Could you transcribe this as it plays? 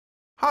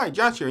Hi,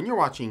 Josh here, and you're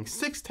watching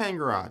 610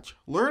 Garage.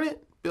 Learn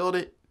it, build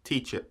it,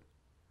 teach it.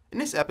 In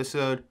this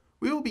episode,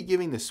 we will be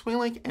giving the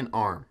SwingLink an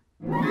arm.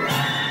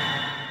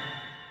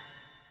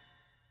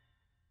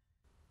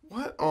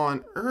 What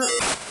on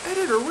earth?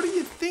 Editor, what are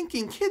you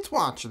thinking? Kids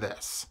watch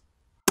this.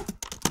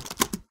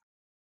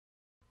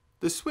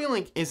 The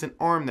SwingLink is an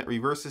arm that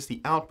reverses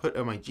the output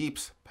of my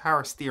Jeep's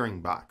power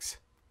steering box.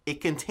 It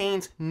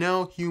contains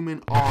no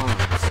human arms.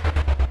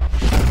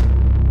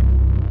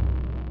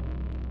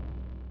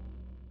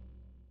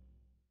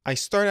 I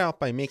start out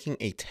by making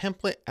a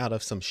template out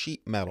of some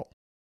sheet metal.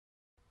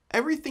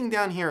 Everything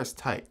down here is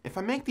tight. If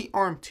I make the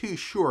arm too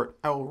short,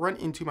 I will run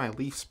into my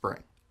leaf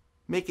spring.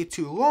 Make it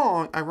too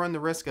long, I run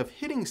the risk of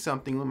hitting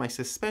something when my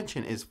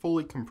suspension is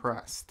fully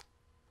compressed.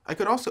 I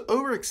could also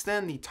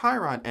overextend the tie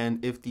rod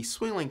end if the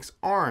SwingLink's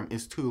arm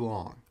is too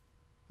long.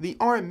 The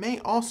arm may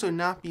also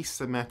not be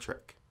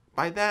symmetric.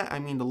 By that, I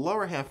mean the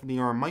lower half of the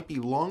arm might be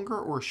longer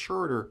or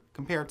shorter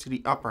compared to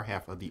the upper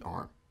half of the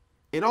arm.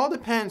 It all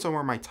depends on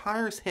where my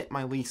tires hit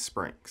my leaf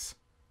springs.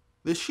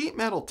 The sheet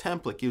metal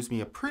template gives me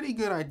a pretty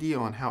good idea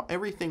on how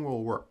everything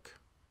will work.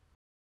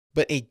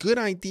 But a good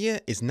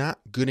idea is not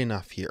good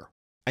enough here.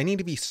 I need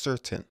to be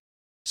certain.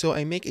 So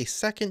I make a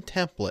second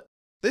template.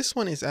 This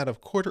one is out of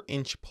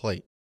 1/4-inch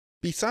plate.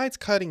 Besides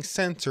cutting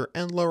center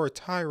and lower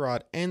tie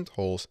rod end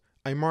holes,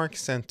 I mark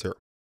center.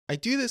 I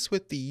do this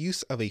with the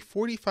use of a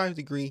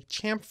 45-degree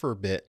chamfer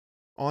bit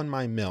on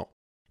my mill.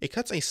 It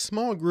cuts a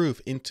small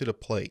groove into the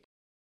plate.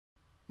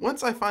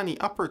 Once I find the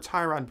upper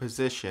tie rod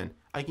position,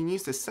 I can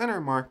use the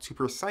center mark to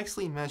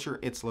precisely measure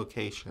its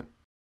location.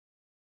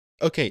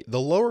 Okay, the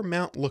lower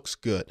mount looks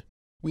good.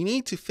 We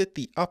need to fit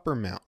the upper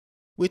mount,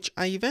 which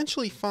I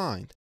eventually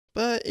find,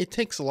 but it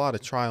takes a lot of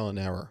trial and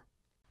error.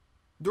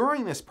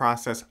 During this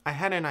process, I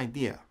had an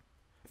idea.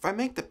 If I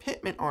make the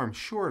pitman arm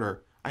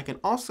shorter, I can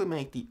also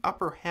make the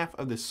upper half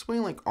of the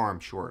SwingLink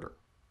arm shorter.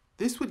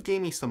 This would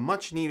give me some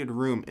much needed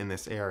room in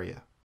this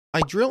area.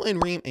 I drill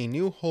and ream a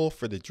new hole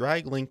for the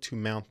drag link to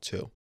mount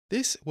to.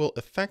 This will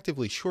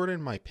effectively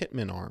shorten my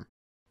pitman arm.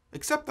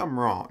 Except I'm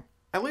wrong.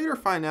 I later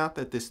find out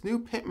that this new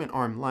pitman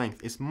arm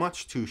length is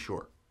much too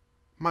short.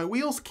 My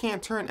wheels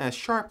can't turn as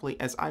sharply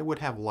as I would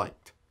have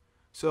liked.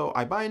 So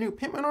I buy a new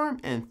pitman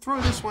arm and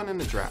throw this one in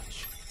the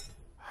trash.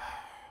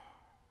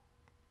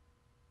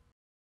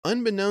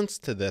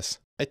 Unbeknownst to this,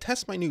 I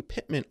test my new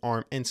pitman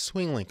arm and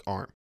SwingLink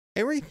arm.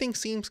 Everything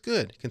seems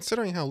good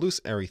considering how loose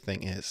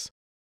everything is.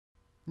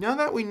 Now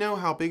that we know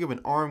how big of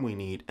an arm we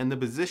need and the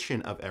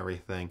position of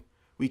everything,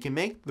 we can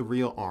make the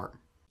real arm.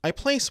 I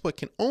place what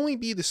can only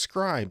be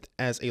described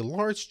as a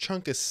large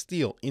chunk of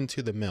steel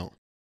into the mill.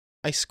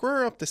 I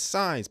square up the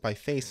sides by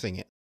facing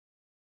it.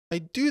 I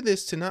do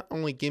this to not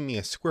only give me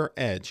a square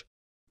edge,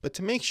 but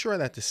to make sure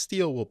that the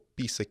steel will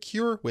be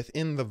secure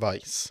within the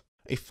vise,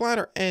 a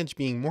flatter edge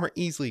being more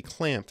easily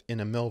clamped in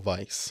a mill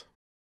vise.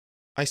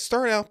 I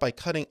start out by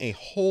cutting a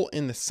hole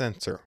in the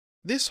center.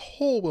 This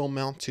hole will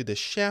mount to the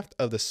shaft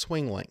of the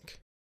SwingLink.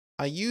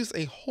 I use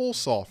a hole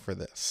saw for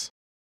this.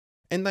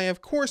 And I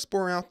of course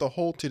bore out the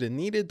hole to the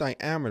needed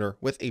diameter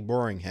with a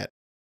boring head.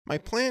 My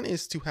plan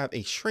is to have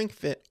a shrink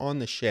fit on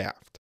the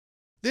shaft.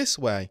 This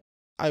way,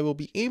 I will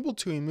be able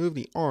to remove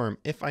the arm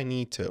if I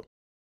need to.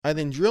 I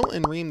then drill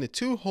and ream the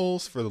two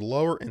holes for the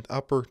lower and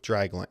upper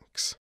drag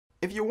links.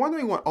 If you're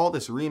wondering what all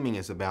this reaming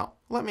is about,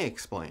 let me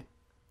explain.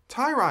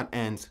 Tie rod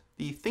ends,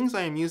 the things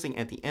I am using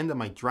at the end of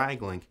my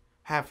drag link,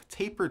 have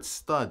tapered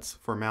studs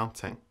for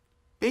mounting.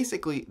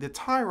 Basically, the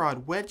tie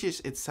rod wedges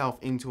itself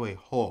into a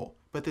hole,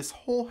 but this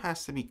hole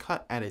has to be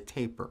cut at a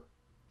taper.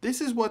 This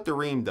is what the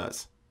ream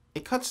does.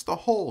 It cuts the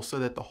hole so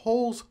that the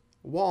hole's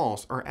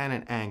walls are at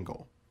an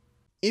angle.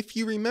 If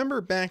you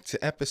remember back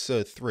to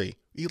episode 3,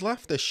 we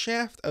left the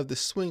shaft of the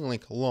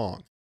SwingLink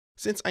long.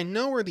 Since I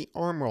know where the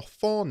arm will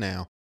fall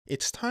now,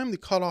 it's time to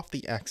cut off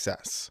the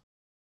excess.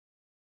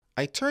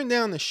 I turn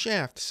down the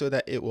shaft so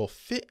that it will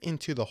fit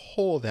into the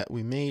hole that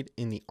we made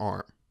in the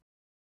arm.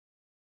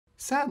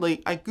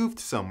 Sadly, I goofed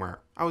somewhere.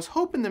 I was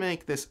hoping to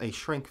make this a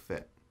shrink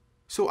fit.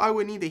 So I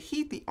would need to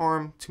heat the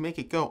arm to make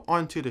it go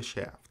onto the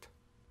shaft.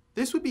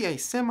 This would be a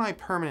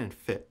semi-permanent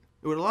fit.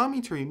 It would allow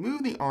me to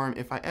remove the arm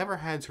if I ever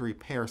had to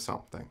repair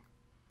something.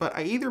 But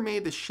I either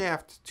made the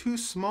shaft too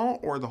small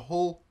or the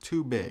hole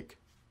too big.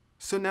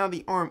 So now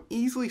the arm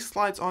easily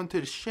slides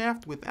onto the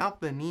shaft without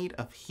the need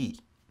of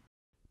heat.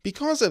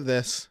 Because of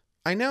this,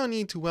 I now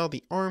need to weld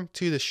the arm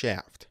to the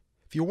shaft.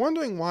 If you're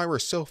wondering why we're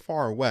so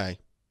far away,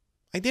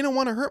 I didn't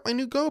want to hurt my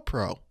new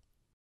GoPro.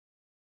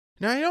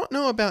 Now I don't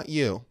know about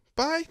you,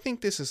 but I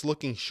think this is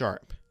looking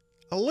sharp.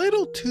 A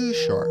little too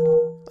sharp.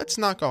 Let's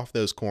knock off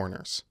those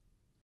corners.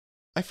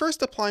 I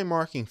first apply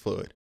marking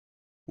fluid.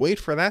 Wait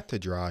for that to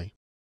dry.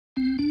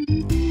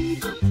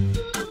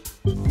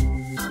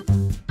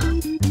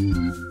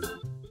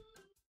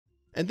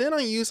 And then I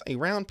use a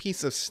round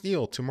piece of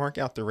steel to mark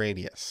out the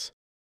radius.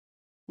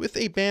 With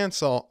a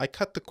bandsaw, I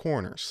cut the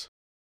corners.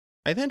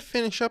 I then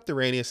finish up the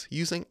radius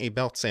using a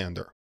belt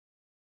sander.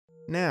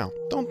 Now,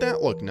 don't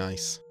that look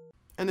nice?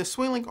 And the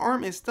SwingLink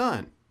arm is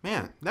done.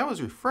 Man, that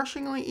was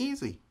refreshingly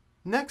easy.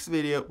 Next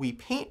video, we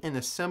paint and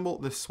assemble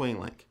the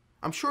SwingLink.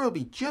 I'm sure it'll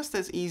be just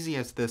as easy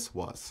as this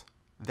was.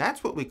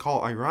 That's what we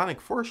call ironic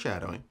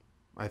foreshadowing,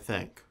 I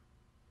think.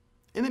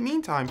 In the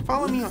meantime,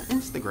 follow me on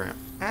Instagram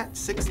at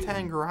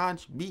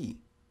 610garageb.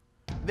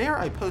 There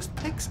I post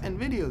pics and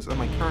videos of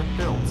my current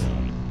builds.